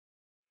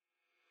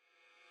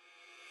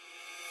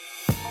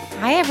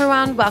Hi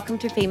everyone, welcome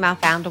to Female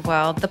Founder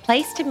World, the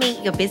place to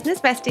meet your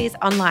business besties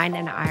online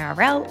and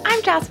IRL.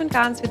 I'm Jasmine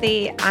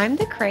Garnsworthy. I'm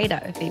the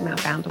creator of Female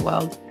Founder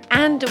World.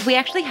 And we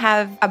actually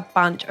have a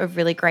bunch of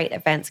really great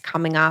events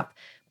coming up,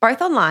 both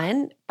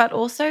online, but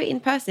also in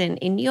person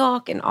in New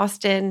York and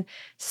Austin.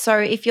 So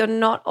if you're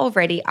not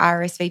already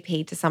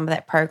RSVP to some of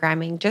that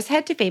programming, just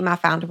head to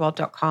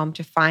femalefounderworld.com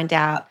to find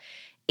out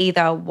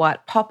either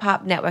what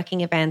pop-up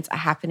networking events are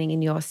happening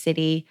in your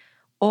city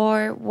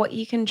or what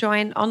you can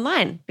join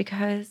online,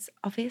 because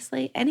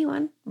obviously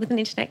anyone with an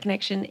internet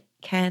connection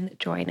can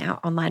join our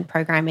online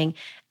programming,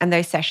 and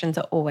those sessions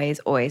are always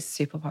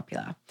super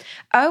popular.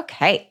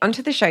 Okay,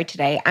 onto the show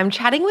today. I'm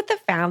chatting with the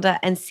founder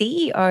and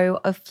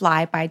CEO of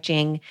Fly by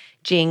Jing,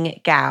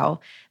 Jing Gao.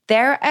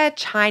 They're a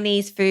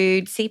Chinese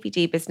food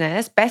CPG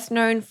business best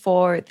known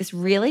for this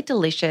really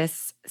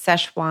delicious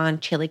Szechuan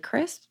chili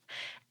crisp,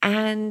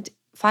 and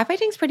Fly by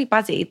Jing's pretty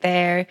buzzy.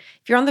 If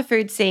you're on the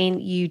food scene,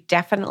 you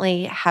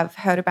definitely have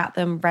heard about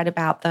them, read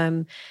about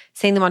them,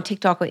 seen them on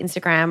TikTok or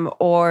Instagram,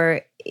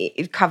 or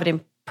covered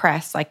in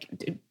press. Like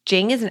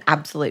Jing is an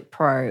absolute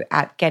pro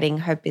at getting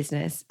her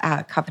business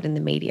covered in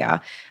the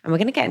media. And we're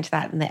going to get into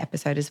that in the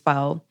episode as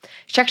well.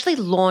 She actually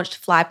launched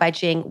Fly by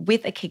Jing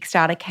with a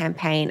Kickstarter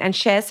campaign and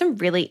shares some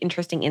really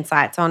interesting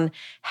insights on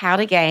how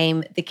to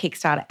game the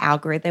Kickstarter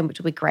algorithm, which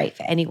will be great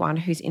for anyone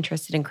who's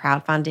interested in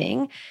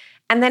crowdfunding.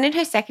 And then in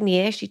her second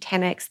year, she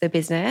 10x'd the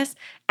business.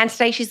 And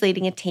today she's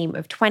leading a team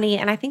of 20.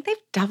 And I think they've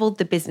doubled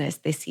the business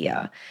this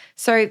year.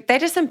 So they're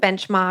just some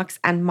benchmarks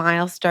and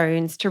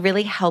milestones to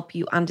really help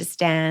you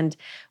understand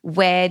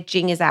where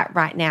Jing is at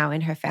right now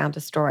in her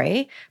founder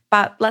story.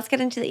 But let's get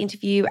into the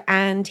interview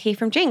and hear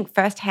from Jing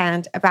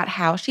firsthand about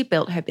how she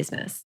built her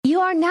business.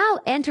 You are now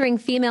entering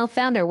Female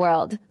Founder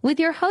World with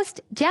your host,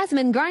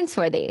 Jasmine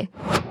Garnsworthy.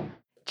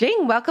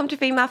 Jing, welcome to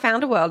Female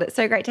Founder World. It's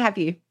so great to have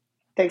you.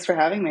 Thanks for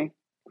having me.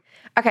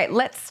 Okay,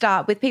 let's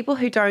start with people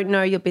who don't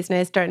know your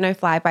business, don't know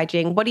Fly by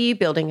Jing. What are you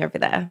building over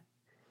there?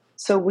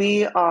 So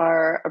we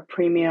are a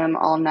premium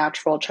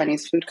all-natural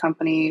Chinese food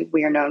company.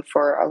 We are known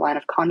for our line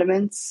of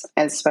condiments,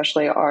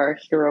 especially our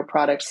hero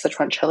product,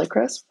 Szechuan chili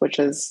crisp, which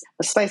is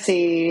a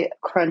spicy,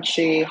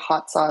 crunchy,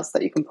 hot sauce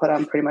that you can put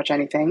on pretty much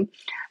anything.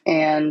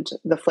 And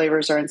the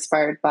flavors are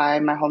inspired by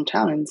my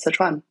hometown in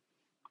Sichuan.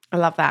 I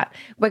love that.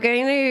 We're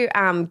going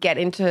to get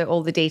into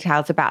all the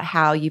details about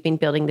how you've been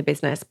building the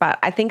business, but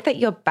I think that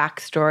your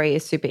backstory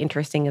is super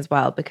interesting as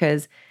well,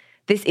 because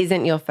this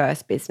isn't your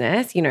first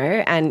business, you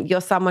know, and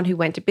you're someone who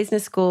went to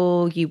business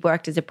school, you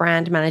worked as a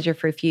brand manager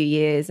for a few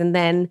years, and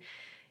then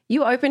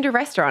you opened a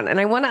restaurant. And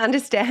I want to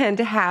understand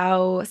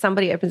how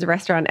somebody opens a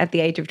restaurant at the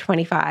age of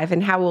 25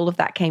 and how all of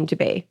that came to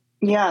be.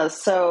 Yeah,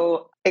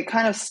 so it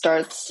kind of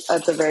starts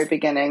at the very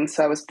beginning.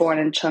 So I was born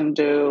in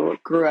Chengdu,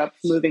 grew up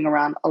moving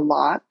around a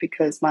lot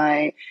because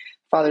my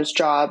father's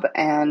job,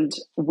 and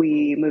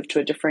we moved to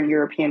a different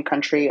European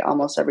country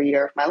almost every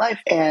year of my life.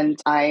 And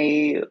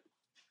I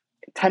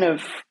kind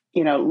of,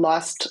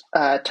 lost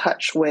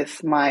touch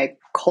with my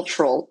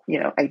cultural,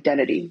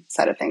 identity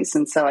side of things.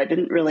 And so I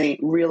didn't really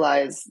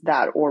realize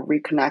that or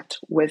reconnect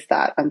with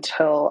that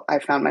until I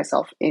found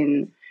myself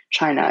in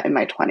China in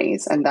my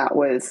 20s. And that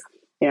was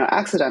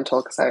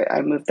accidental because I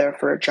moved there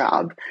for a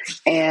job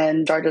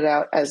and started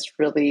out as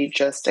really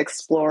just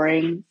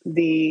exploring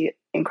the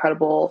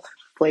incredible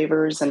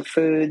flavors and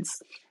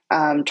foods,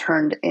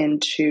 turned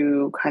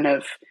into kind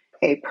of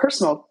a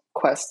personal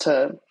quest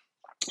to,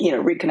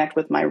 reconnect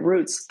with my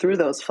roots through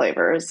those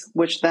flavors,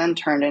 which then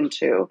turned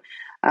into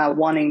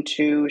wanting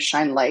to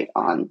shine light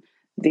on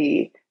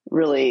the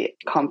really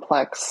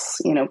complex,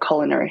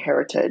 culinary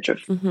heritage of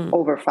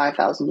over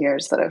 5,000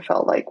 years that I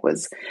felt like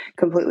was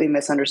completely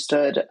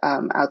misunderstood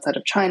outside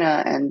of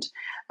China. And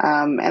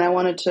I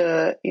wanted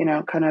to,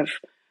 kind of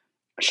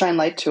shine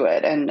light to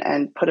it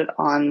and put it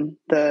on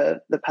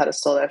the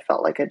pedestal that I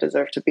felt like it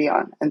deserved to be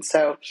on. And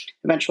so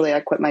eventually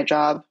I quit my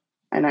job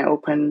and I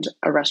opened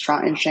a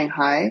restaurant in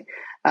Shanghai,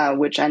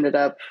 which ended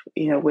up,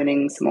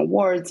 winning some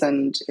awards.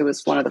 And it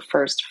was one of the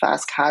first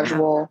fast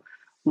casual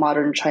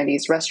modern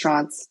Chinese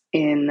restaurants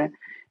in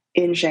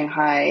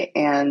Shanghai,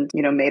 and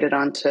made it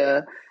onto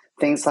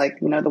things like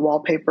the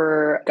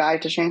Wallpaper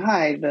Guide to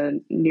Shanghai,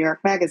 the New York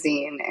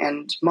Magazine,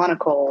 and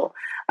Monocle.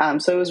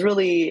 So it was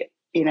really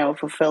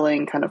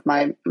fulfilling kind of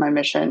my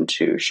mission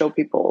to show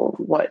people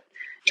what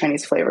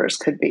Chinese flavors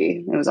could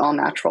be. It was all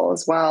natural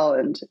as well,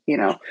 and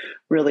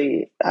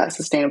really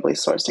sustainably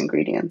sourced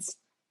ingredients.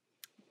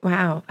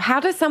 Wow. How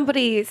does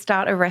somebody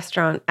start a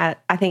restaurant I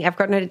think I've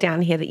got noted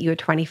down here that you were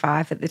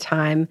 25 at the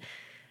time.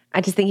 I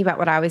just thinking about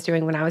what I was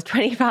doing when I was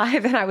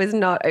 25 and I was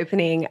not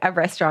opening a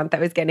restaurant that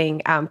was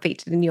getting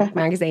featured in New York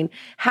Magazine.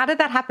 How did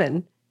that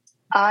happen?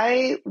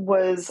 I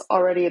was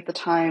already at the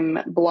time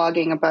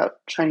blogging about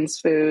Chinese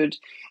food,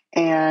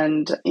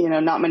 and,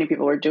 not many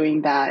people were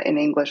doing that in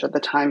English at the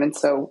time. And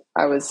so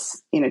I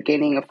was,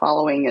 gaining a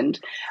following and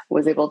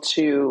was able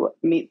to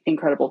meet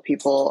incredible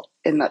people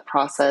in that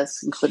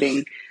process,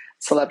 including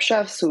celeb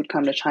chefs who would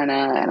come to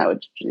China, and I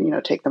would,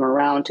 take them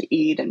around to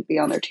eat and be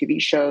on their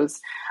TV shows.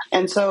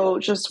 And so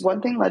just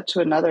one thing led to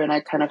another. And I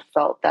kind of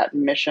felt that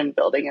mission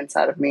building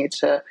inside of me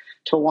to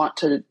want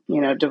to,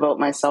 devote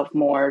myself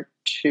more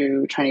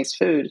to Chinese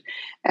food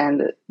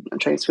and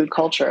Chinese food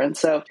culture. And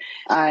so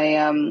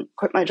I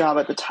quit my job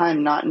at the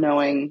time, not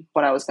knowing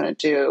what I was going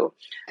to do.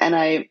 And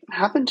I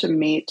happened to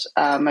meet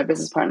my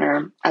business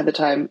partner at the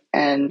time,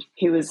 and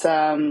he was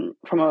from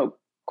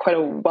quite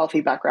a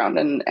wealthy background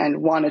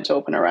and wanted to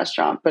open a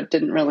restaurant, but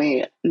didn't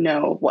really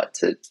know what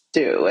to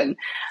do. And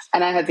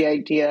I had the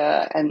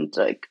idea and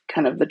like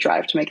kind of the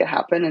drive to make it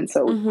happen. And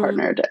so we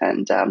partnered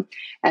and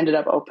ended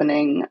up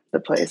opening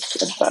the place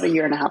about a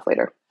year and a half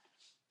later.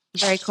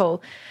 Very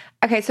cool.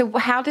 Okay, so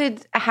how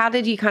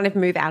did you kind of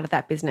move out of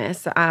that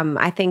business?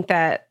 I think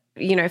that,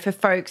 for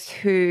folks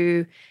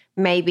who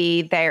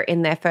maybe they're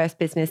in their first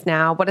business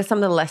now, what are some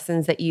of the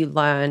lessons that you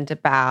learned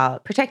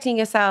about protecting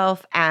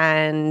yourself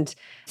and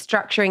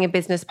structuring a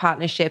business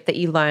partnership that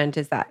you learned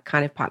as that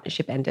kind of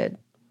partnership ended?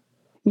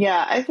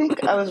 Yeah, I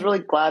think I was really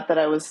glad that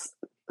I was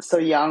so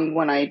young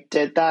when I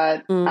did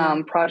that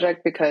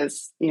project,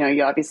 because,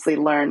 you obviously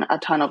learn a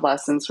ton of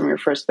lessons from your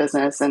first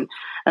business. And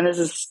this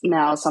is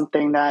now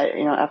something that,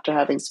 after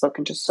having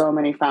spoken to so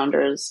many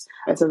founders,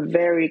 it's a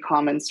very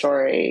common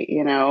story,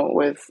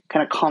 with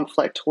kind of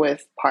conflict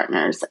with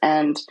partners.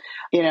 And,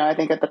 I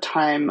think at the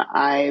time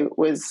I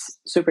was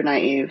super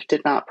naive,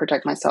 did not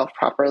protect myself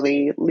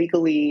properly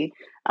legally.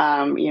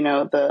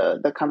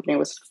 The company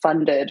was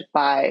funded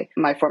by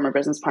my former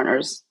business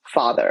partner's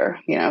father,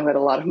 who had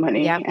a lot of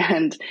money. Yep.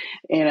 And,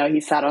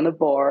 he sat on the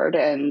board,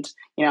 and,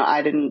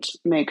 I didn't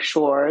make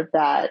sure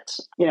that,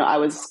 I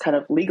was kind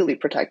of legally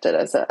protected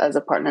as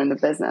a partner in the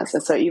business.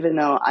 And so even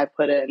though I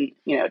put in,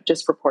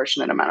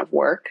 disproportionate amount of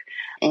work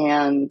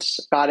and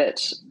got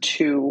it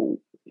to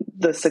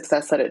the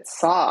success that it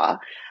saw,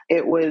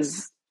 it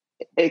was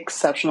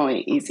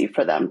exceptionally easy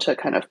for them to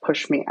kind of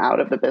push me out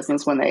of the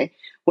business when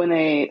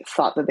they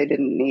thought that they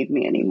didn't need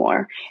me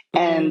anymore.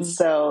 And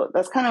so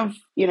that's kind of,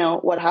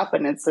 what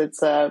happened.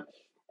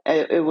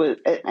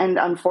 And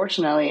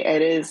unfortunately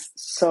it is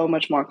so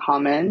much more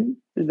common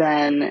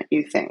than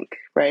you think.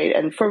 Right.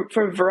 And for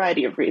a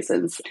variety of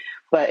reasons,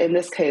 but in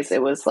this case,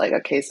 it was like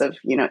a case of,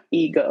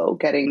 ego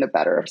getting the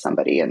better of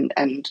somebody and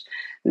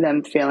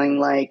them feeling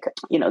like,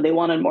 they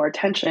wanted more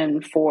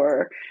attention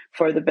for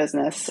the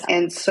business.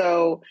 And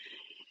so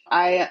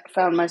I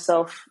found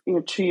myself,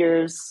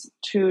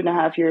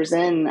 2.5 years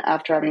in,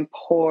 after having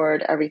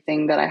poured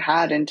everything that I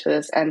had into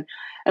this. And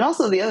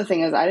also the other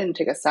thing is I didn't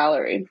take a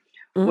salary,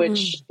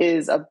 which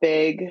is a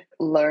big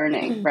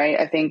learning, right?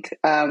 I think,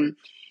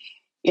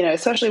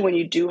 especially when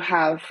you do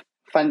have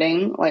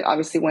funding, like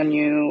obviously when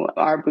you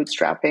are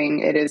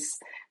bootstrapping, it is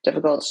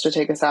difficult to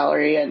take a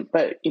salary.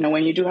 But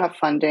when you do have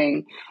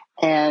funding,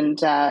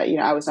 and,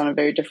 I was on a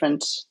very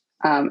different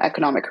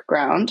economic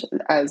ground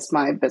as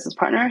my business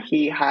partner.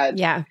 He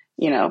had,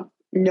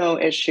 no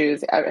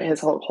issues.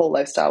 His whole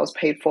lifestyle was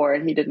paid for,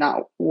 and he did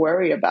not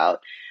worry about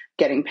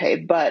getting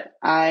paid. But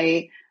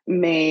I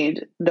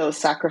made those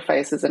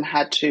sacrifices and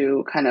had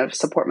to kind of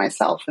support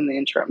myself in the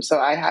interim. So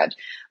I had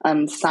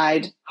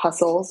side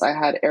hustles. I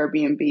had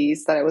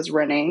Airbnbs that I was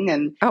running,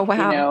 and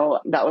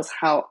that was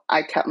how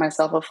I kept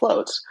myself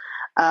afloat.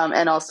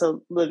 And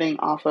also living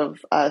off of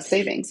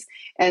savings.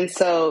 And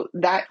so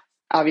that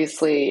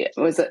obviously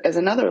is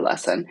another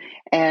lesson.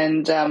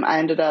 And I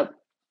ended up,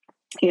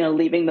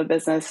 leaving the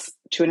business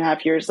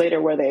 2.5 years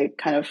later, where they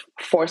kind of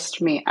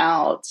forced me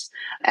out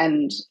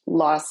and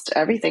lost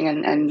everything,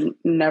 and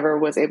never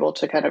was able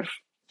to kind of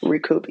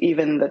recoup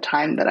even the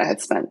time that I had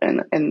spent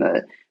in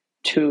the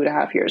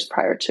 2.5 years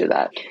prior to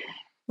that.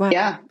 Wow.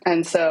 Yeah.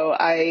 And so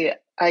I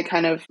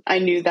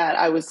knew that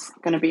I was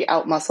going to be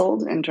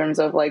out-muscled in terms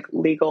of like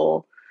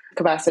legal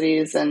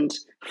capacities and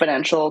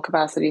financial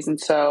capacities. And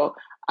so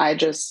I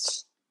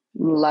just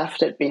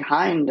left it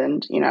behind.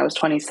 And, I was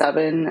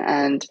 27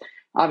 and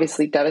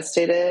obviously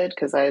devastated,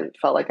 because I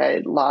felt like I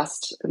had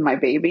lost my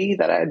baby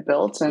that I had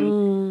built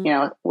and,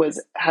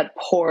 had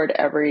poured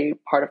every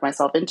part of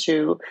myself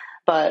into.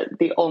 But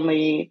the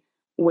only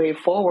way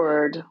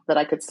forward that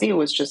I could see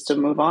was just to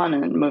move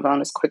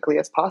on as quickly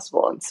as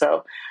possible. And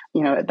so,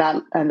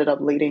 that ended up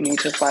leading me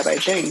to Fly by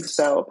Jing.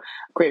 So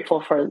grateful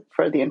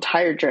for the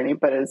entire journey,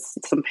 but it's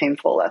some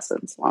painful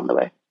lessons along the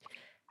way.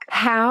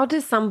 How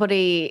does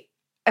somebody,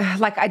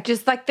 I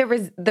just like the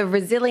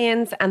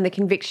resilience and the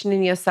conviction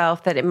in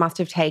yourself that it must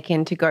have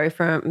taken to go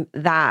from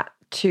that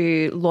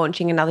to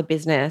launching another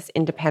business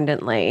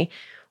independently.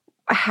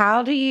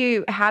 How do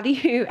you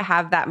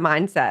have that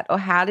mindset, or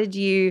how did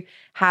you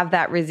have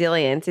that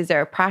resilience? Is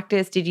there a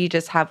practice? Did you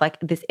just have like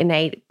this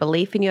innate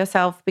belief in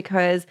yourself?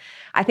 Because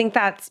I think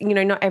that's,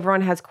 not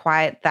everyone has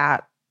quite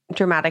that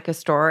dramatic a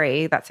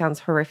story. That sounds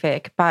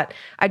horrific. But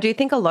I do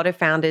think a lot of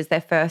founders,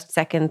 their first,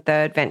 second,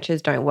 third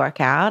ventures don't work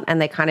out, and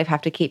they kind of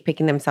have to keep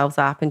picking themselves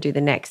up and do the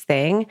next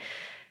thing.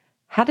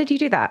 How did you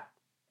do that?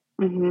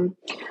 Mm-hmm.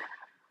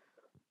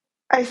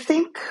 I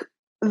think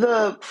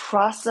the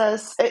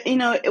process,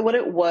 what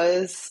it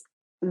was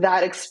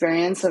that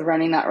experience of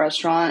running that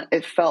restaurant,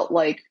 it felt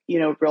like,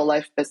 real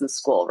life business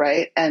school,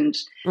 right? And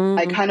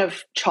I Mm, kind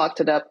of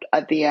chalked it up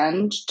at the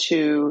end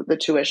to the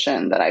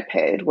tuition that I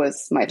paid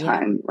was my yeah.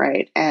 time,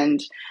 right? And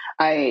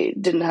I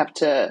didn't have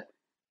to,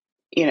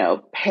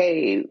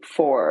 pay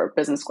for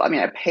business school. I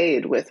mean, I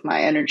paid with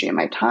my energy and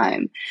my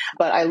time,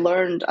 but I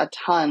learned a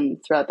ton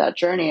throughout that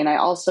journey. And I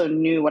also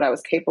knew what I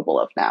was capable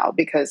of now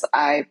because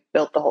I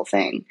built the whole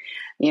thing.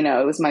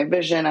 It was my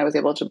vision. I was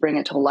able to bring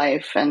it to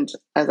life. And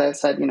as I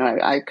said,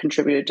 I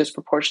contributed a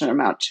disproportionate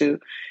amount to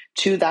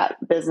that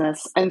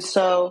business. And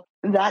so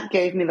that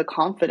gave me the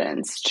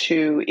confidence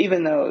to,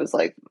 even though it was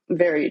like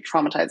very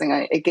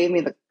traumatizing, it gave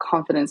me the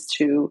confidence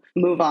to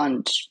move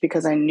on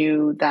because I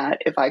knew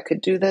that if I could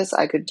do this,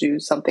 I could do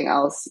something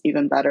else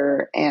even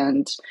better.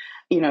 And,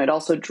 it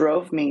also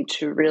drove me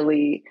to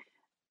really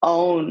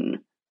own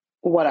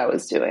what I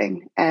was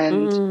doing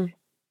and, Mm.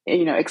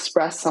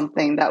 express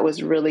something that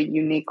was really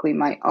uniquely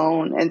my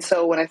own. And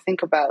so when I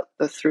think about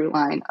the through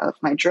line of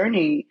my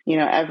journey,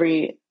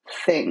 every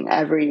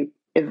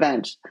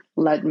event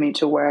led me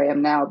to where I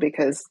am now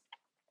because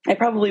I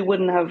probably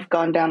wouldn't have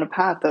gone down a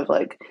path of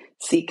like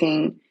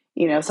seeking,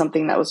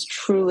 something that was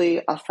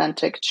truly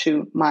authentic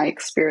to my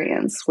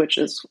experience, which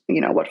is,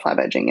 what Fly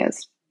by Jing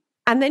is.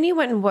 And then you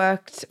went and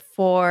worked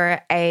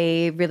for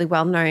a really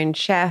well-known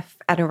chef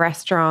at a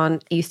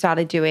restaurant. You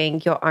started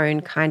doing your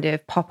own kind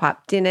of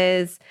pop-up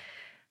dinners.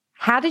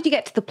 How did you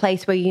get to the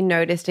place where you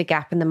noticed a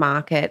gap in the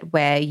market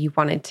where you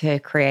wanted to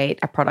create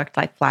a product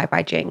like Fly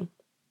by Jing?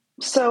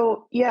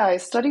 So, yeah, I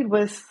studied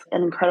with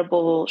an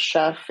incredible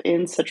chef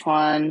in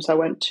Sichuan. So I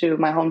went to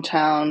my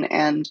hometown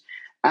and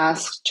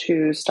asked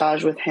to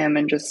stage with him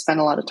and just spent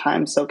a lot of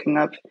time soaking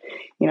up,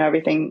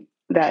 everything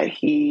that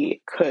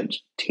he could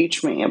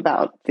teach me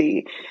about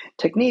the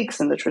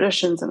techniques and the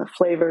traditions and the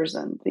flavors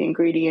and the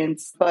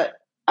ingredients. But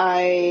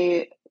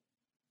the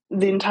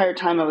entire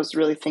time I was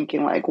really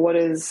thinking like, what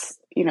is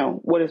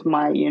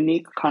my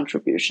unique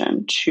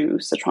contribution to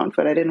Sichuan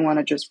food? I didn't want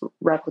to just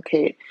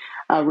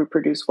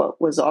reproduce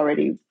what was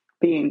already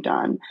being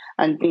done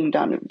and being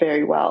done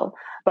very well.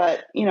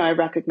 But, I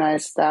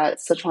recognized that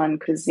Sichuan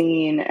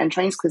cuisine and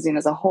Chinese cuisine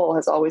as a whole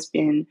has always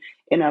been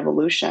in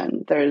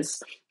evolution.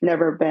 There's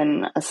never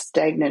been a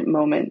stagnant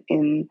moment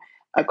in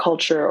a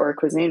culture or a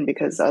cuisine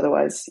because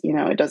otherwise,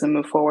 it doesn't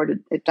move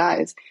forward, it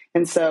dies.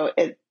 And so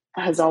it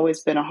has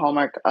always been a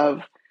hallmark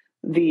of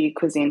the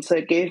cuisine. So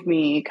it gave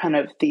me kind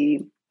of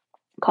the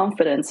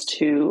confidence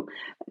to,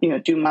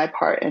 do my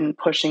part in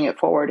pushing it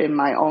forward in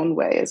my own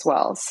way as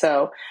well.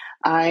 So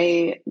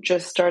I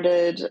just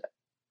started,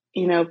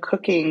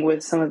 cooking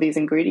with some of these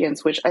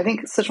ingredients, which I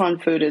think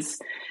Sichuan food is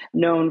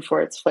known for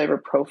its flavor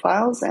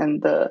profiles,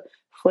 and the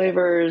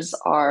flavors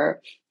are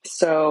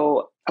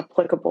so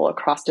applicable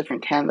across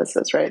different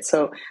canvases, right?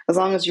 So as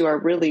long as you are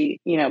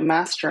really,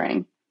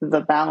 mastering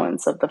the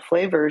balance of the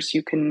flavors,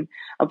 you can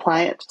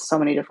apply it to so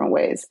many different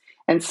ways.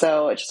 And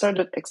so I just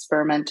started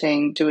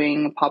experimenting,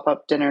 doing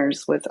pop-up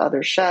dinners with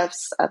other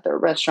chefs at their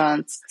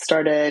restaurants,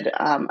 started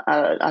an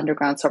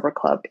underground supper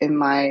club in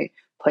my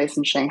place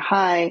in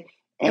Shanghai.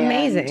 And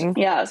Amazing.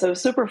 yeah, so it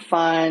was super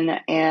fun.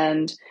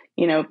 And,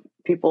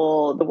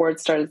 the word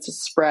started to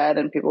spread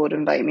and people would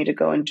invite me to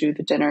go and do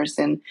the dinners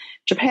in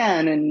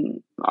Japan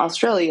and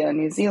Australia,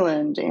 New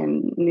Zealand,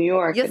 and New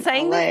York, You're and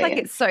saying LA. this like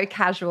it's so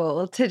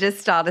casual to just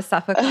start a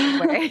supper club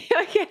where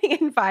you're getting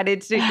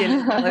invited to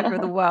dinners all over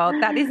the world.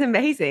 That is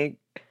amazing.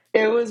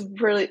 It was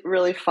really,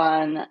 really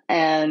fun.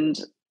 And,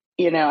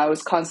 I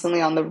was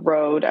constantly on the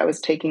road. I was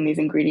taking these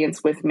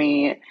ingredients with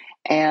me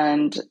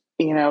and,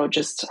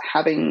 just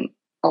having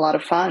a lot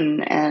of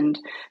fun and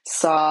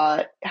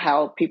saw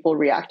how people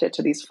reacted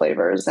to these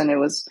flavors. And it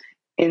was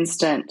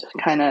instant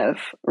kind of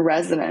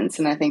resonance.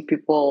 And I think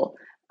people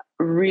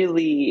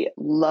really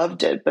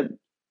loved it, but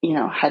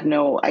had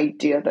no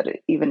idea that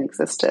it even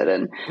existed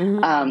and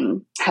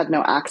Mm. had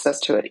no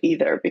access to it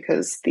either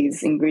because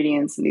these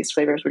ingredients and these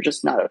flavors were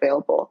just not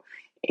available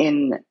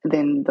in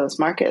those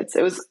markets.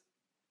 It was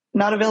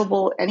not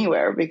available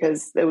anywhere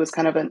because it was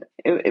kind of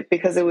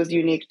because it was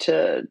unique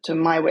to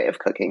my way of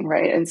cooking,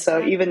 right? And so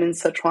Yeah. even in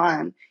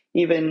Sichuan,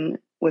 even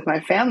with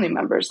my family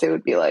members, they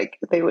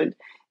would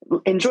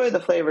enjoy the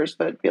flavors,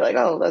 but be like,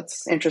 "Oh,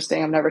 that's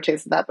interesting. I've never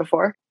tasted that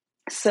before."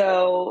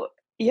 So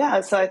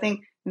yeah, so I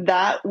think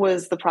that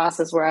was the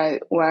process where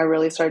I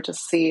really started to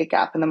see a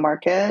gap in the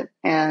market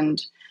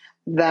and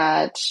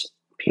that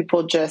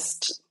people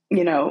just,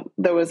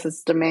 there was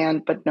this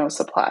demand but no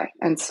supply.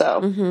 And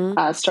so Mm-hmm.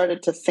 I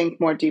started to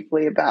think more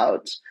deeply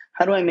about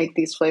how do I make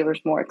these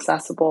flavors more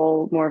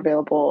accessible, more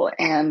available,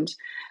 and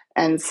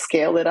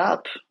scale it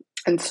up.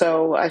 And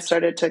so I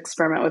started to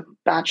experiment with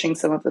batching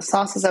some of the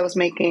sauces I was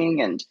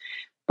making and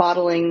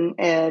bottling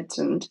it,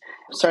 and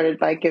started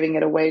by giving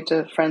it away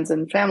to friends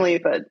and family,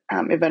 but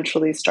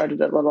eventually started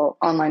a little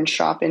online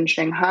shop in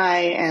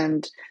Shanghai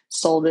and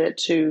sold it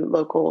to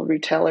local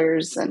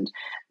retailers. And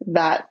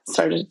that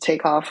started to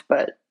take off.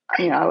 But,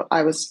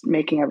 I was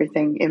making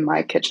everything in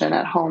my kitchen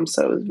at home.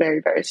 So it was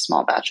very, very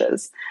small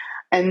batches.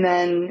 And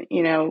then,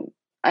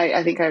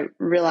 I think I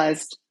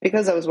realized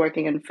because I was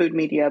working in food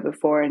media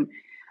before and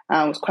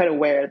I was quite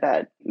aware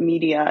that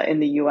media in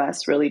the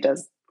US really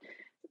does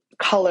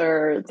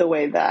color the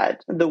way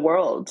that the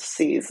world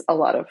sees a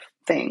lot of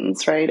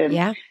things, right? And,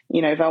 Yeah.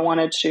 if I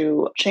wanted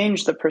to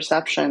change the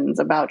perceptions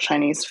about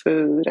Chinese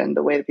food and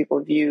the way that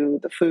people view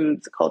the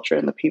food, the culture,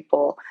 and the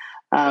people,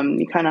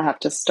 you kind of have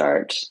to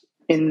start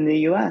in the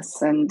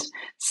US. And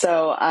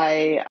so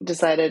I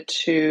decided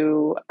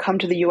to come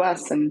to the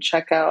US and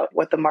check out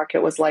what the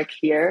market was like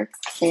here.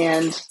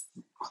 And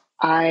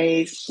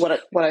what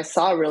I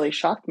saw really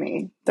shocked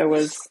me. There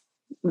was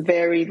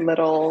very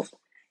little,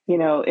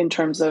 in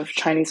terms of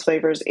Chinese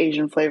flavors,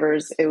 Asian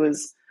flavors. It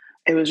was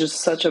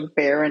just such a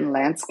barren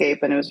landscape,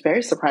 and it was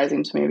very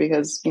surprising to me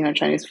because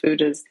Chinese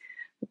food is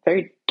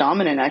very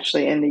dominant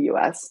actually in the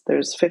US.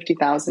 There's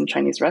 50,000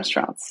 Chinese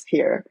restaurants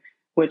here,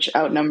 which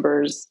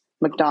outnumbers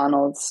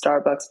McDonald's,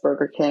 Starbucks,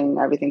 Burger King,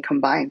 everything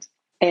combined.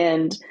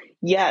 And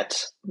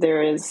yet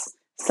there is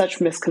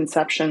such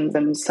misconceptions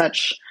and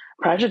such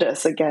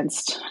prejudice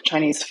against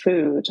Chinese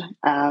food,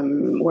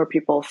 where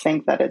people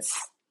think that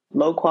it's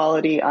low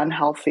quality,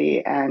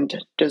 unhealthy,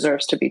 and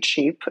deserves to be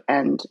cheap,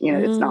 and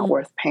it's not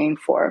worth paying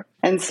for.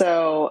 And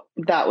so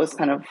that was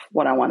kind of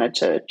what I wanted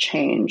to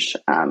change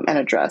and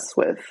address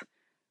with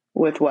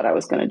what I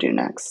was going to do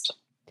next.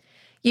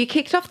 You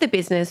kicked off the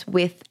business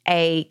with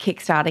a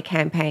Kickstarter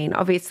campaign.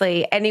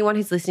 Obviously, anyone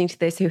who's listening to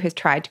this who has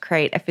tried to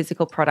create a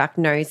physical product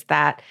knows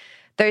that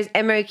those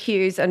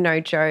MOQs are no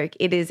joke.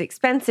 It is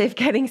expensive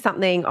getting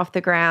something off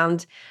the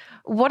ground.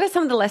 What are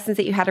some of the lessons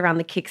that you had around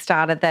the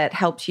Kickstarter that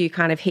helped you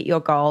kind of hit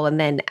your goal and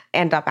then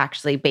end up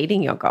actually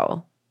beating your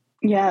goal?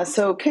 Yeah,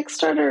 so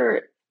Kickstarter,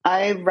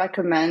 I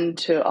recommend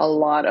to a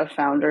lot of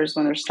founders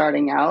when they're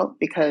starting out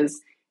because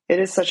it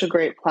is such a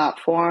great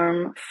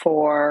platform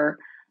for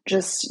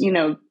just,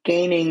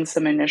 gaining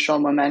some initial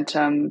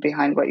momentum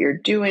behind what you're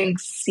doing,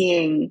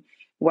 seeing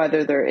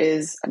whether there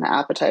is an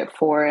appetite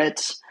for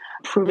it,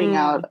 proving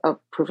out a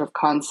proof of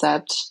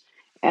concept,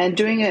 and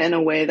doing it in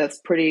a way that's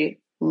pretty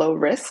low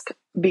risk.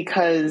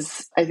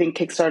 Because I think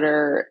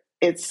Kickstarter,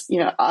 it's,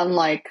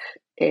 unlike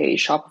a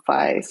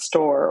Shopify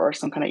store or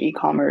some kind of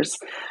e-commerce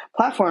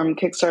platform,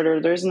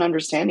 Kickstarter, there's an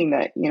understanding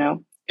that,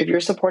 if you're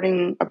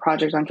supporting a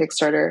project on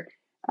Kickstarter,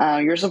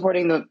 you're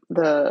supporting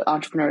the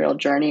entrepreneurial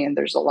journey, and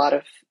there's a lot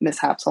of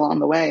mishaps along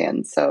the way.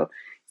 And so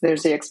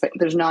there's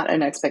not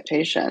an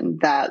expectation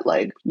that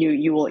like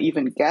you will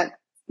even get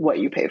what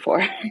you pay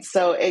for.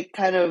 So it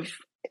kind of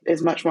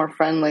is much more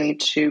friendly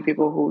to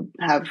people who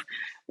have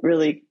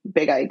really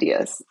big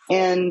ideas.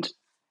 And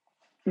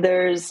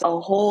there's a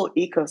whole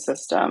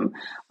ecosystem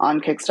on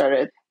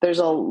Kickstarter. There's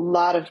a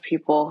lot of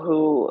people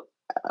who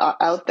are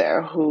out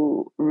there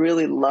who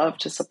really love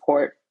to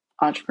support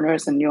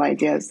entrepreneurs and new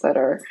ideas that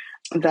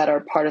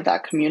are part of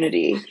that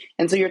community.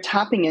 And so you're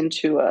tapping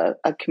into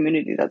a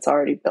community that's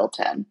already built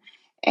in.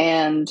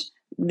 And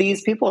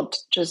these people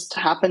just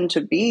happen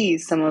to be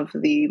some of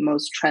the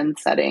most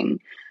trend-setting,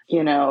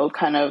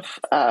 kind of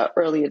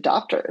early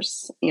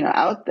adopters,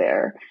 out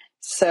there.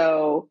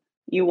 So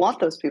you want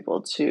those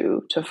people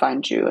to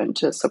find you and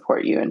to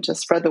support you and to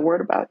spread the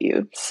word about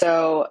you.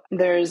 So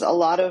there's a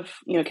lot of,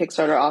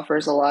 Kickstarter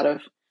offers a lot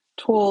of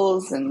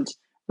tools and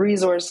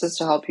resources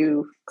to help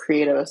you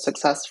create a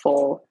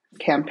successful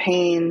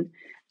campaign.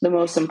 The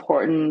most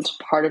important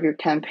part of your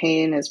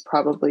campaign is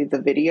probably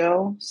the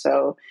video.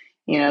 So,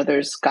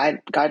 there's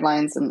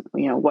guidelines and,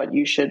 what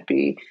you should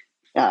be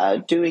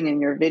doing in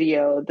your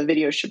video. The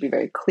video should be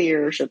very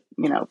clear, should,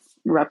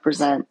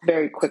 represent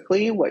very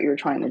quickly what you're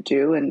trying to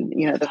do and,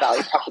 the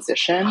value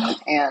proposition.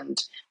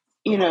 And,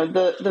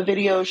 the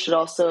video should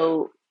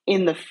also,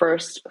 in the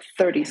first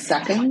 30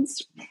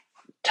 seconds,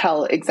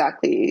 tell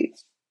exactly,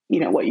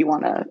 what you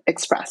want to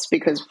express,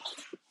 because,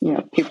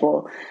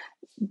 people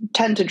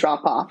tend to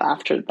drop off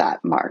after that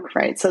mark,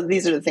 right? So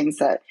these are the things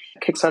that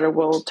Kickstarter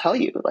will tell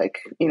you, like,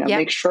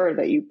 make sure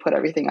that you put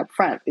everything up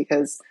front,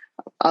 because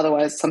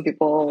otherwise some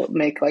people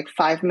make like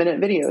 5-minute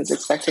videos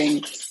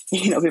expecting,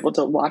 people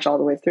to watch all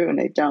the way through, and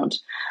they don't.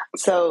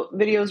 So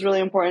video is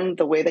really important.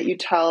 The way that you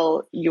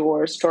tell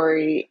your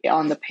story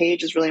on the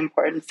page is really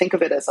important. Think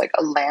of it as like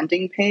a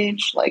landing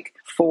page, like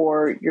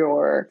for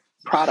your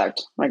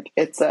product. Like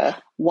it's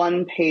a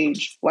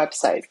one-page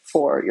website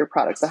for your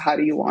product. So how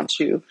do you want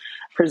to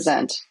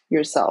present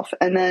yourself?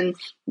 And then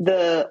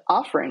the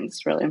offerings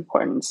is really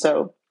important.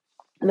 So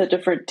the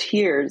different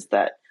tiers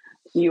that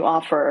you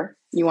offer,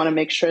 you want to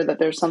make sure that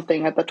there's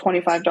something at the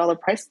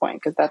 $25 price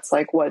point, because that's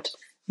like what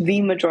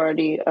the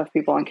majority of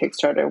people on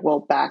Kickstarter will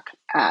back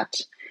at.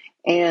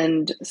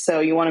 And so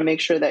you want to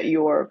make sure that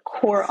your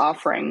core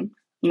offering,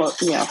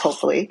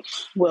 hopefully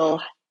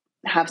will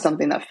have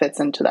something that fits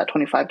into that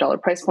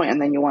 $25 price point.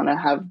 And then you want to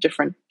have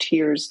different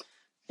tiers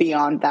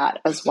beyond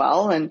that as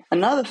well. And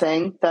another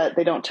thing that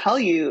they don't tell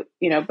you,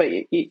 but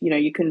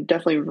you can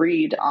definitely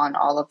read on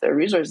all of their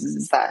resources,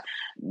 is that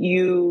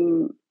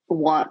you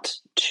want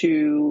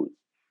to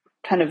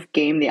kind of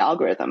game the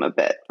algorithm a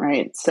bit,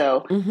 right?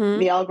 So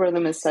the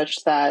algorithm is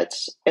such that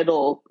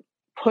it'll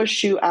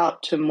push you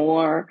out to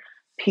more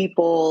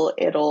people.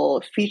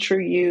 It'll feature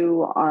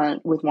you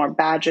on with more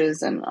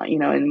badges and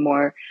in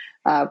more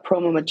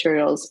promo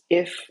materials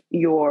if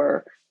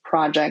your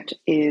project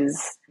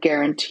is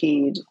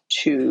guaranteed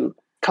to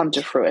come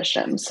to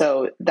fruition.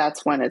 So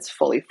that's when it's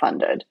fully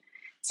funded.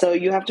 So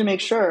you have to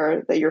make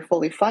sure that you're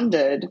fully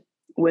funded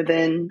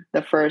within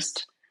the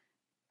first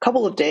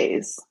couple of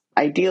days,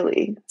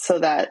 ideally, so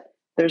that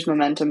there's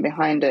momentum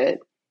behind it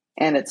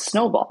and it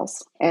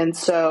snowballs. And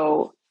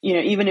so,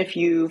 even if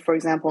you, for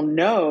example,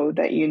 know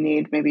that you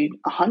need maybe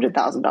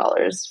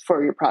 $100,000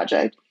 for your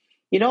project,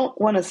 you don't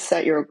want to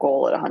set your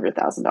goal at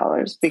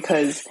 $100,000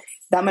 because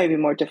that might be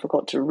more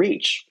difficult to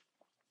reach.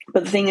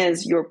 But the thing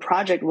is, your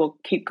project will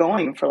keep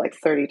going for like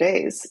 30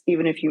 days,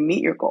 even if you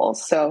meet your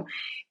goals. So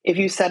if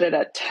you set it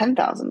at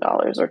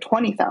 $10,000 or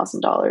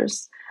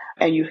 $20,000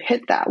 and you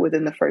hit that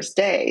within the first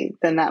day,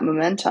 then that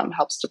momentum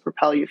helps to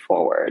propel you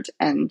forward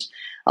and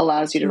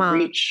allows you to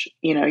reach,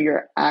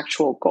 your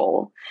actual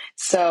goal.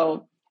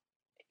 So,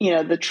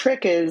 the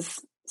trick is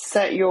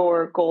set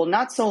your goal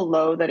not so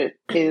low that it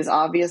is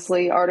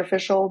obviously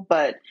artificial,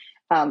 but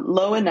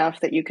low enough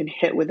that you can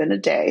hit within a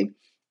day.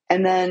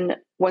 And then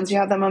once you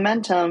have that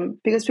momentum,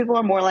 because people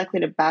are more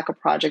likely to back a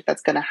project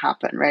that's going to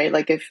happen, right?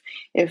 Like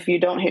if you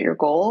don't hit your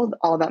goal,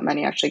 all that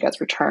money actually gets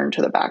returned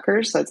to the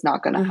backers. So it's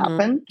not going to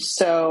happen.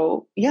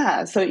 So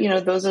yeah. So,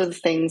 those are the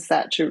things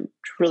that to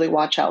really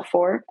watch out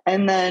for.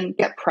 And then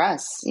get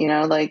press,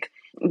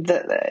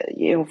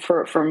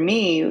 for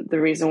me,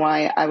 the reason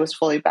why I was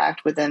fully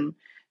backed within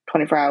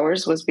 24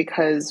 hours was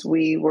because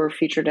we were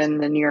featured in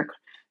the New York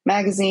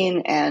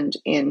Magazine and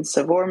in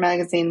Savor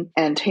Magazine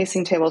and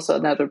Tasting Table, so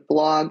another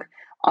blog,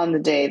 on the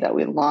day that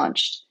we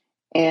launched,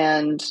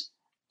 and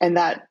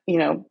that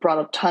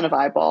brought a ton of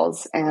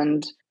eyeballs,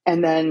 and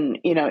then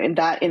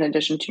in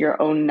addition to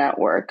your own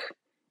network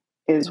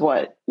is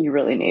what you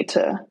really need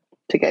to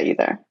get you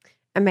there.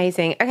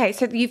 Amazing. Okay,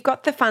 so you've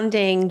got the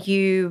funding,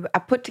 you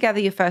put together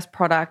your first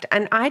product,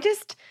 and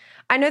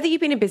I know that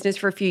you've been in business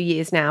for a few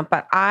years now,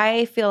 but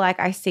I feel like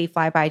I see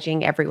Fly by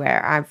Jing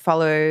everywhere. I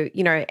follow,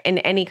 in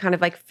any kind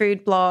of like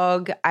food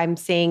blog, I'm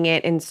seeing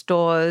it in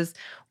stores.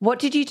 What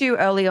did you do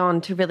early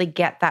on to really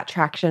get that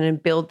traction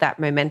and build that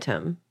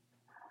momentum?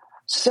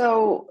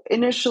 So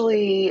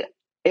initially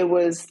it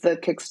was the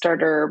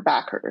Kickstarter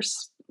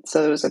backers.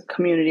 So there was a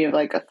community of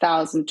like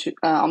 1,000 to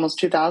almost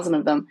 2,000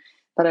 of them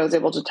that I was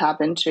able to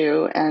tap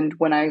into. And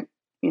when I,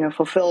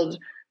 fulfilled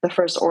the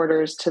first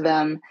orders to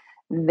them,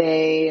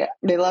 they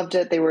loved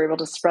it. They were able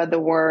to spread the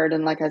word.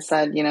 And like I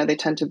said, they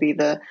tend to be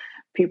the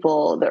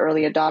people, the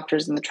early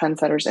adopters and the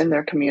trendsetters in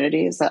their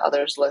communities that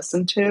others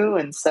listen to.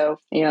 And so,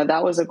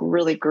 that was a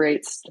really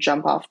great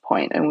jump off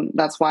point. And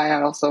that's why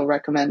I also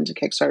recommend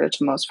Kickstarter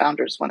to most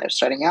founders when they're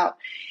starting out.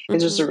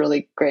 It's just a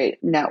really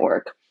great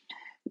network.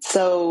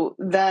 So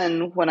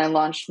then when I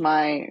launched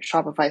my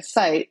Shopify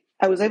site,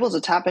 I was able to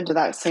tap into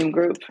that same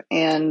group,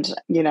 and,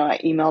 I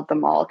emailed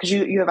them all because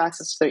you have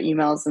access to their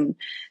emails. And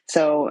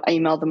so I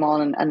emailed them all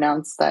and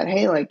announced that,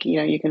 hey,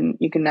 you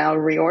can now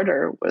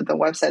reorder, the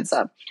website's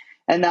up.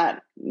 And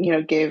that,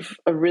 gave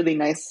a really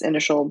nice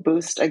initial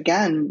boost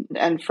again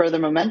and further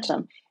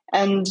momentum.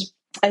 And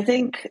I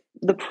think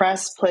the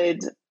press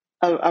played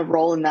a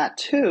role in that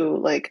too,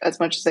 like as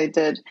much as they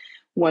did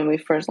when we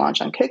first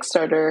launched on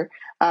Kickstarter.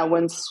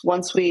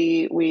 Once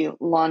we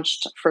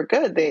launched for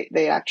good,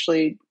 they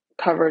actually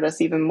covered us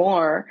even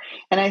more.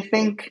 And I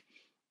think,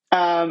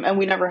 and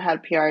we never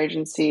had PR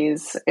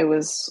agencies. It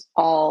was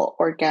all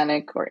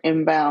organic or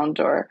inbound,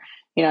 or,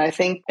 I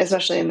think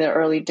especially in the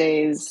early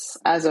days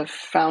as a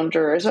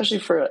founder, especially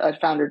for a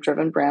founder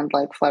driven brand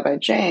like Fly by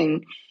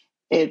Jing,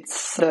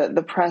 it's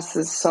the press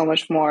is so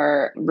much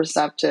more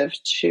receptive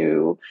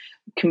to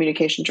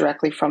communication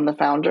directly from the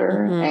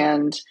founder.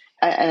 And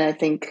I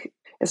think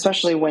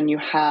especially when you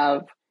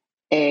have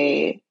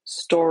a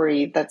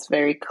story that's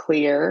very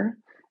clear,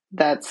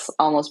 that's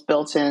almost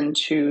built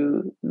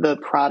into the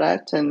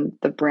product and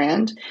the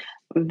brand,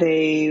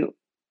 they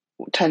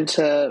tend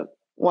to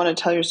want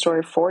to tell your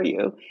story for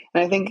you.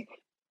 And I think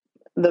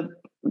the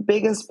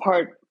biggest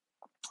part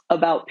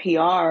about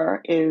PR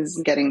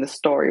is getting the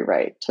story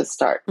right to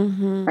start,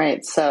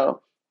 right?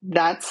 So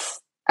that's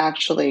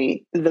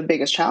actually the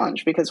biggest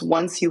challenge, because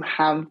once you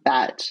have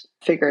that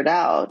figured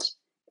out,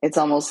 it's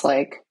almost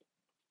like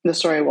the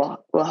story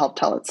will help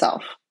tell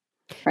itself.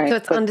 Right. So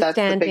it's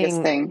understanding. That's the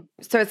biggest thing.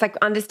 So it's like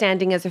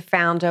understanding as a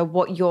founder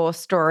what your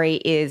story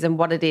is and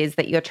what it is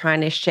that you're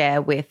trying to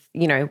share with,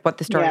 what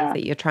the story is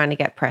that you're trying to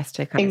get press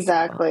to kind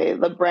exactly.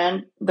 The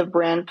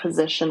brand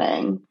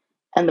positioning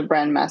and the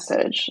brand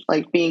message,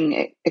 like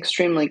being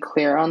extremely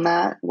clear on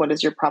that. What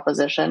is your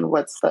proposition?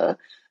 What's the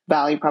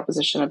value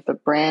proposition of the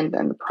brand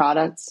and the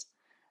products?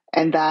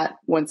 And that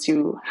once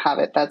you have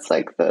it, that's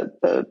like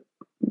the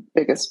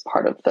biggest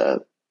part of the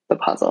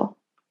puzzle.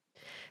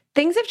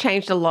 Things have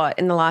changed a lot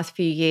in the last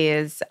few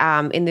years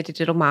in the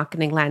digital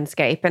marketing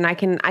landscape, and I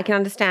can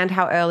understand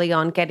how early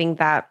on getting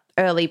that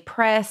early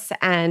press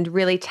and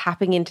really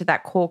tapping into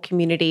that core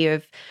community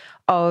of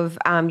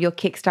your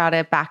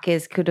Kickstarter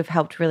backers could have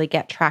helped really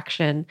get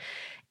traction.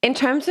 In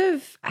terms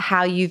of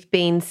how you've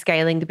been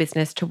scaling the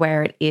business to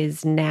where it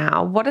is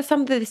now, what are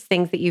some of the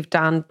things that you've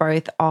done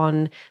both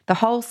on the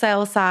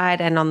wholesale side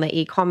and on the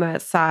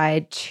e-commerce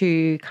side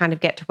to kind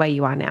of get to where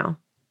you are now?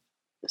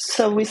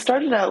 So we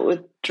started out with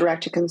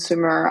direct to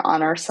consumer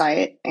on our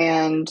site,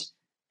 and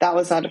that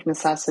was out of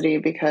necessity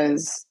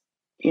because,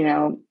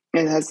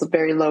 it has a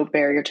very low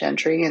barrier to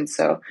entry. And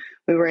so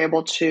we were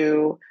able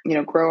to,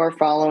 grow our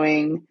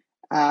following,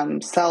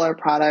 sell our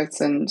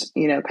products and,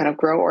 kind of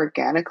grow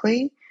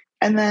organically.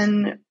 And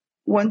then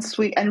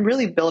and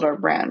really build our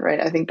brand, right?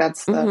 I think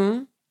that's the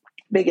Mm-hmm.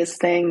 biggest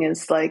thing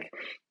is like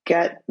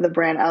get the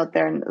brand out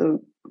there. And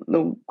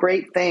the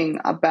great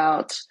thing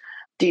about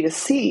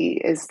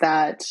D2C is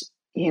that,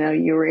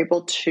 you were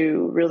able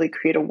to really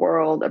create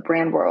a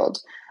brand world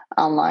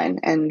online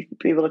and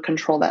be able to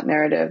control that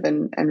narrative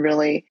and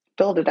really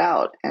build it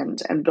out and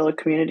build a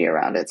community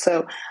around it.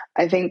 So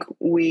I think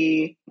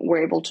we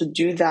were able to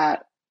do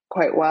that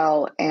quite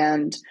well.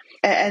 And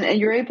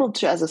you're able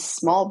to, as a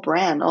small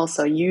brand,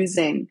 also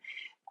using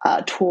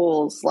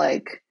tools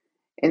like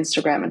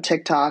Instagram and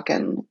TikTok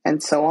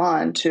and so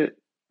on to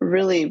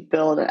really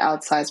build an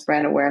outsized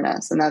brand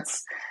awareness. And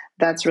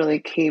that's really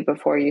key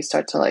before you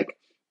start to like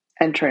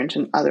enter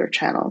into other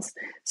channels.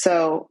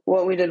 So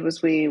what we did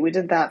was we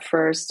did that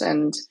first,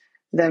 and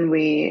then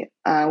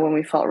when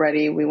we felt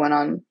ready, we went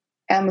on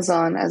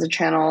Amazon as a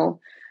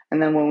channel,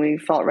 and then when we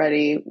felt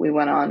ready, we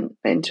went on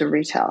into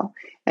retail.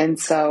 And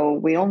so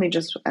we only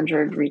just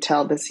entered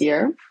retail this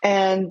year,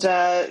 and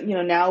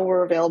now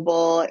we're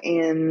available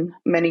in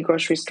many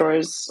grocery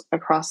stores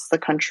across the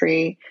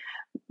country.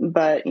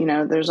 But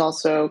there's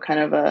also kind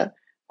of a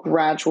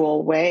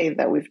gradual way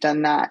that we've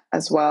done that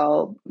as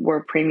well. We're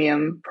a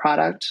premium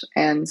product.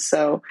 And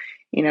so,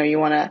 you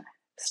want to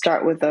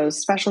start with those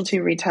specialty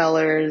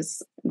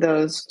retailers,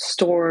 those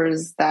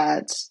stores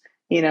that,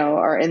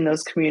 are in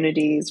those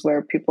communities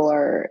where people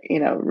are,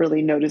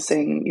 really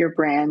noticing your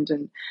brand.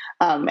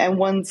 And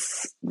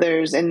once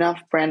there's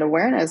enough brand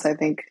awareness, I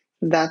think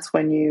that's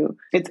when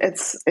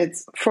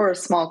it's for a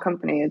small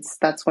company,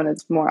 that's when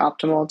it's more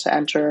optimal to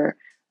enter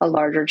a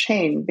larger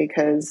chain,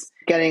 because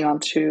getting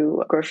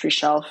onto a grocery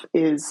shelf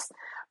is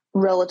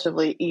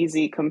relatively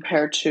easy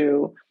compared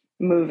to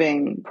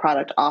moving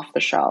product off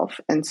the shelf.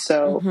 And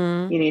so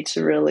Mm-hmm. you need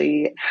to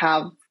really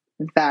have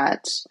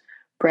that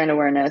brand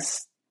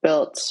awareness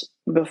built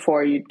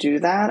before you do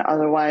that.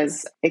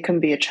 Otherwise, it can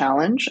be a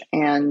challenge,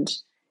 and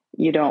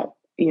you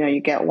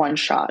get one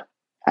shot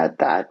at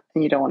that,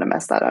 and you don't want to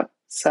mess that up.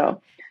 So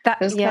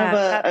there's kind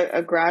of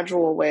a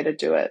gradual way to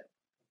do it.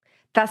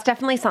 That's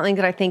definitely something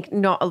that I think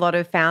not a lot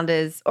of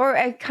founders, or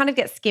it kind of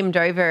gets skimmed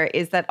over,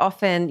 is that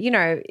often,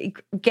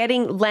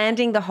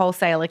 landing the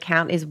wholesale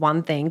account is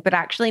one thing, but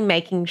actually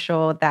making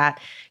sure that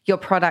your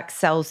product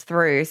sells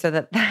through so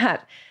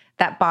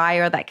that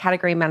buyer or that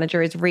category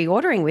manager is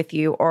reordering with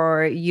you,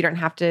 or you don't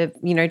have to,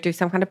 do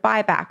some kind of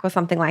buyback or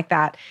something like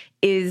that,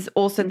 is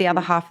also the other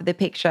half of the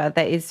picture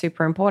that is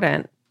super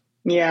important.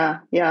 Yeah,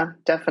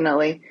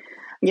 definitely.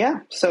 Yeah.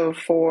 So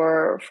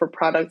for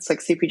products like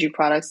CPG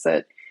products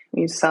that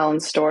you sell in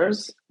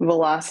stores,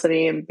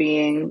 velocity and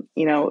being,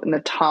 in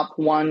the top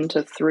 1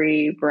 to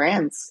 3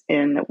 brands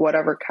in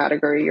whatever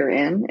category you're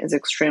in is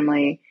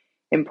extremely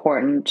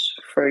important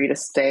for you to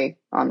stay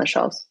on the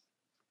shelves.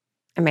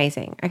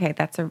 Amazing. Okay,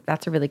 that's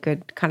a really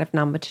good kind of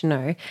number to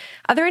know.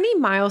 Are there any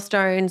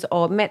milestones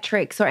or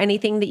metrics or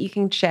anything that you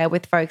can share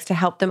with folks to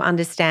help them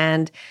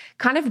understand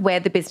kind of where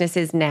the business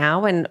is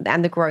now and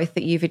the growth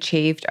that you've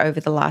achieved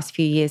over the last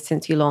few years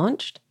since you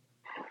launched?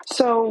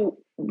 So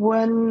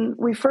when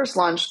we first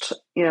launched,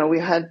 we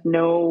had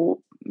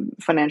no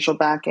financial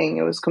backing.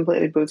 It was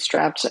completely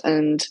bootstrapped,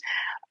 and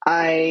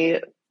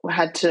I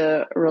had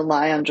to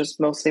rely on just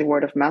mostly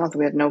word of mouth.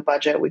 We had no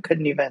budget. We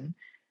couldn't even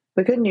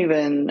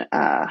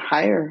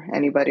hire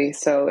anybody.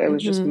 So it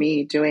was just Mm-hmm.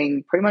 me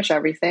doing pretty much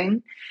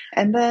everything.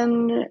 And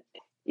then,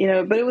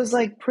 but it was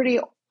like pretty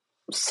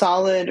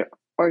solid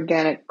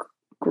organic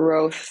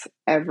growth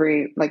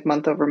every like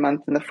month over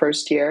month in the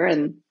first year.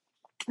 And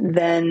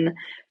then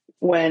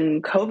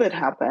when COVID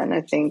happened,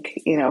 I think,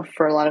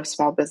 for a lot of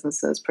small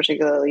businesses,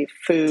 particularly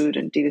food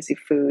and D2C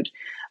food,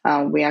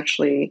 we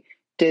actually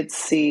did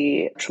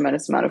see a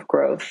tremendous amount of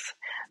growth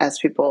as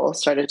people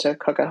started to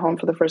cook at home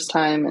for the first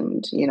time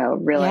and,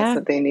 realized Yeah.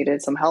 that they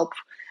needed some help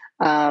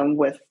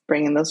with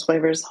bringing those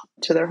flavors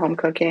to their home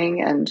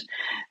cooking. And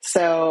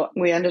so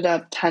we ended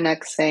up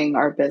 10xing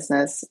our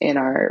business in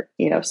our,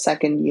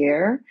 second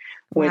year,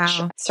 which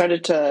Wow.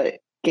 started to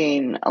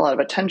gain a lot of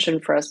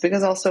attention for us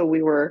because also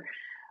we were,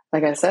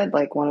 like I said,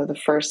 like one of the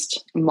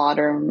first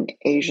modern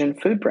Asian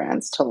food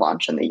brands to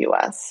launch in the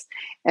US.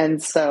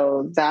 And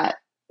so that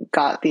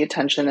got the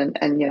attention.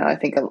 And I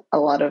think a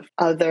lot of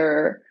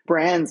other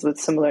brands with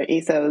similar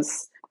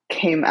ethos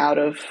came out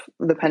of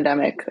the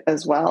pandemic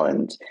as well.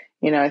 And,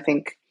 I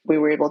think we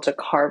were able to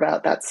carve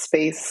out that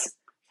space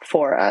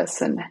for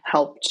us and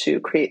help to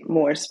create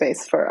more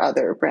space for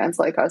other brands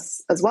like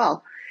us as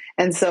well.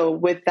 And so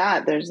with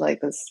that, there's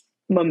like this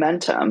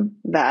momentum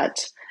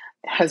that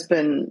has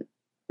been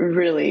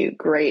really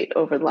great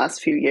over the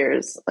last few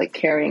years, like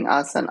carrying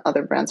us and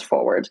other brands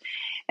forward.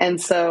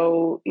 And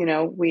so,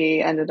 we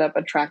ended up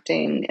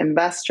attracting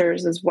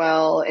investors as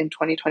well in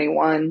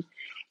 2021.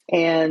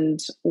 And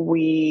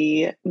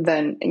we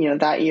then,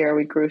 that year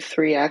we grew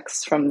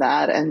 3x from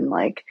that, and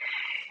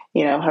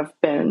have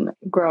been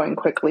growing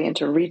quickly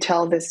into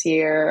retail this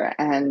year.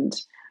 And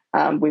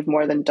we've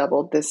more than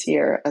doubled this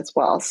year as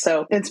well.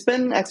 So it's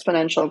been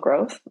exponential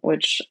growth,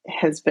 which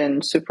has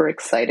been super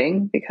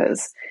exciting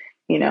because,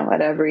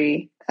 at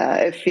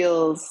it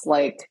feels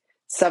like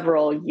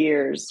several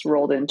years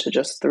rolled into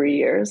just 3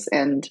 years.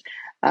 And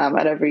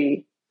at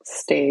every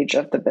stage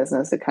of the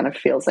business, it kind of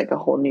feels like a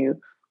whole new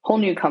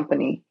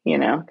company,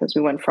 because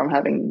we went from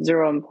having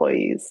 0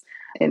 employees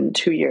in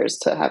 2 years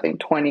to having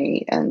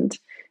 20. And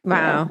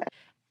wow.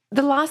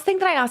 The last thing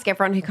that I ask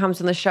everyone who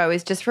comes on the show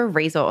is just for a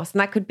resource.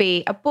 And that could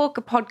be a book,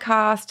 a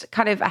podcast,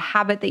 kind of a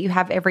habit that you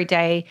have every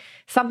day,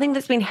 something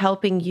that's been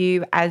helping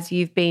you as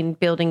you've been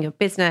building your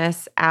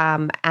business,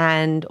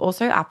 and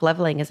also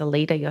up-leveling as a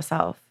leader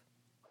yourself.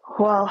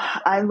 Well,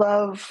 I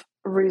love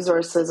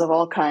resources of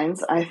all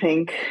kinds. I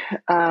think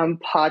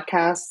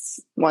podcasts,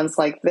 ones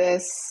like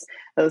this,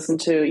 I listen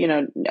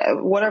to,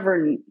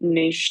 whatever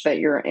niche that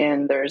you're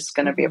in, there's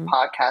going to be a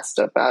podcast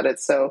about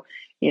it. So,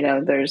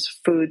 there's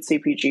food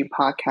CPG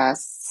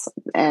podcasts,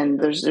 and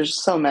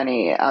there's so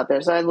many out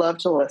there. So I love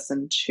to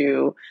listen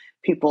to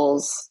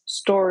people's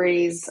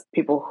stories,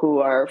 people who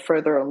are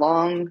further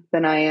along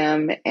than I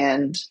am,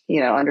 and,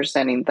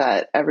 understanding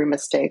that every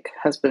mistake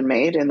has been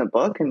made in the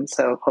book. And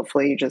so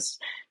hopefully you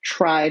just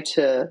try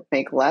to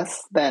make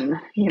less than,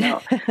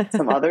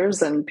 some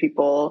others, and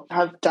people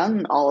have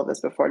done all of this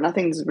before.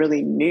 Nothing's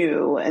really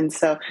new. And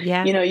so,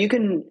 you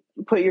can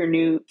put your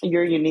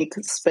unique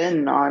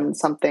spin on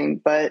something,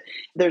 but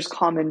there's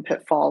common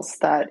pitfalls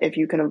that if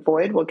you can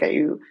avoid will get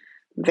you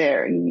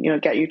there,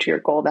 get you to your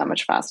goal that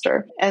much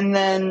faster. And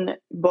then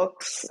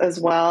books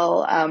as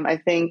well. I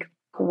think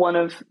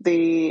so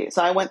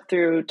I went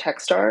through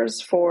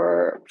Techstars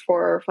for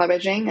Fly by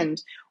Jing,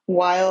 and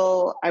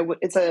while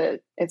it's a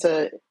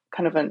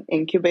kind of an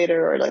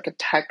incubator or like a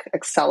tech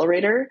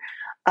accelerator.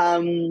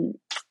 And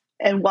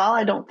while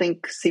I don't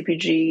think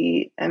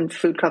CPG and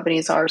food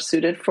companies are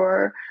suited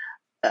for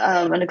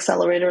an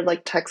accelerator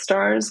like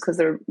Techstars, because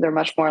they're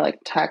much more like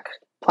tech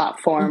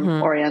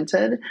platform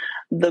oriented,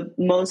 the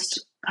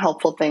most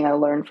helpful thing I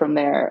learned from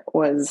there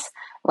was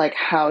like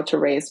how to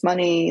raise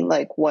money,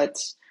 like what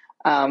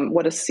a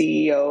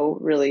CEO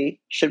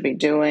really should be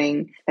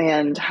doing,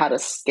 and how to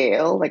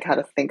scale, like how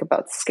to think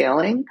about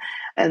scaling.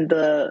 And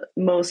the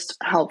most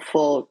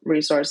helpful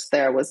resource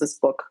there was this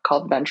book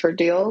called Venture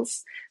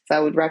Deals. So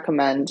I would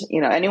recommend,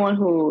 anyone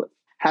who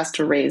has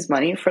to raise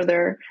money for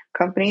their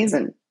companies,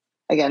 and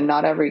again,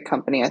 not every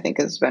company I think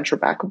is venture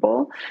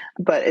backable,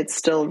 but it's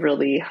still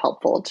really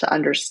helpful to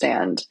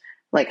understand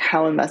like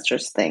how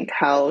investors think,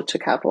 how to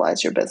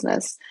capitalize your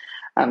business.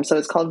 So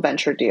it's called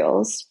Venture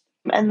Deals.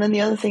 And then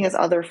the other thing is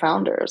other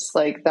founders.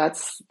 Like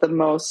that's the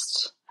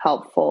most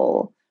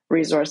helpful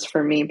resource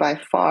for me by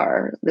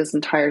far this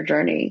entire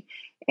journey.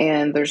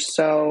 And there's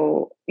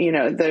so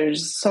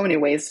many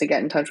ways to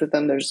get in touch with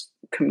them. There's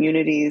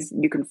communities.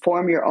 You can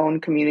form your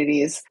own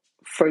communities.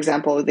 For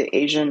example, the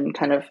Asian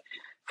kind of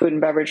food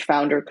and beverage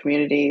founder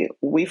community,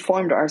 we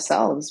formed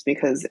ourselves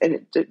because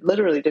it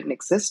literally didn't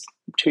exist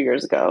 2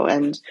 years ago.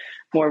 And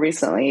more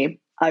recently,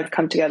 I've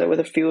come together with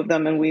a few of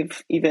them, and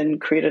we've even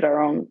created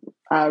our own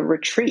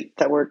retreat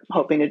that we're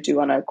hoping to do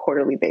on a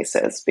quarterly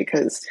basis,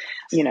 because,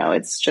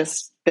 it's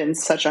just been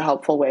such a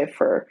helpful way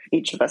for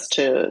each of us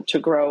to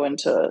grow and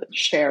to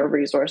share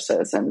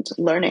resources and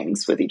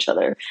learnings with each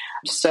other.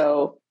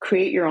 So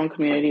create your own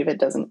community if it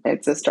doesn't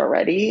exist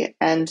already,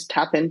 and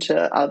tap into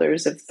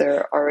others if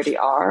there already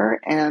are,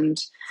 and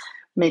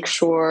make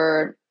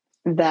sure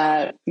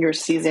that you're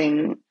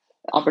seizing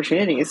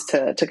opportunities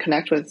to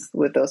connect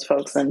with those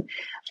folks. And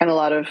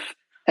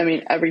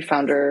every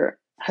founder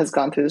has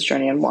gone through this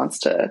journey and wants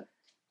to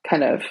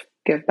kind of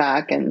give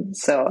back. And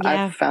so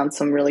I've found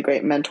some really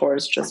great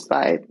mentors just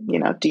by,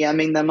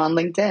 DMing them on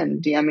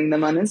LinkedIn, DMing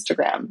them on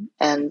Instagram.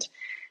 And,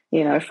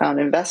 I found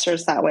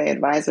investors that way,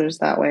 advisors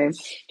that way.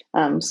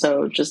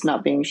 So just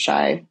not being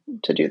shy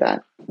to do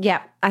that.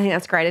 Yeah, I think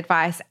that's great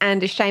advice.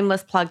 And a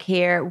shameless plug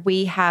here,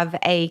 we have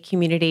a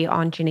community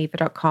on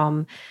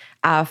geneva.com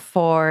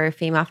for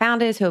female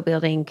founders who are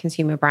building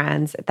consumer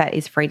brands that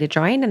is free to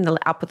join. And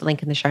I'll put the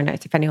link in the show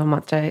notes if anyone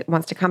wants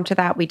to come to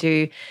that. We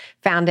do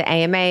founder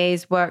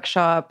AMAs,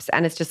 workshops,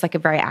 and it's just like a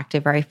very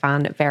active, very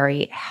fun,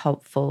 very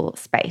helpful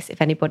space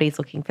if anybody's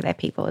looking for their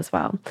people as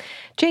well.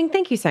 Jing,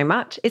 thank you so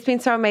much. It's been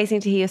so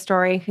amazing to hear your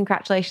story.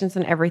 Congratulations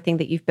on everything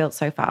that you've built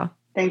so far.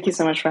 Thank you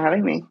so much for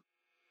having me.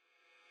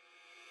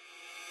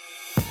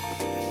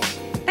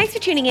 Thanks for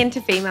tuning in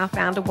to Female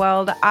Founder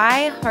World.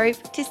 I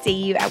hope to see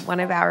you at one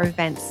of our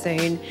events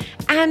soon.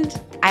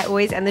 And I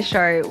always end the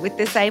show with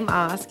the same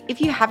ask. If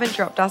you haven't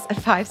dropped us a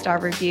 5-star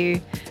review,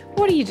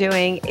 what are you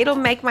doing? It'll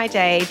make my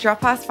day.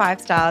 Drop us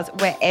 5 stars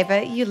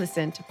wherever you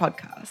listen to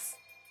podcasts.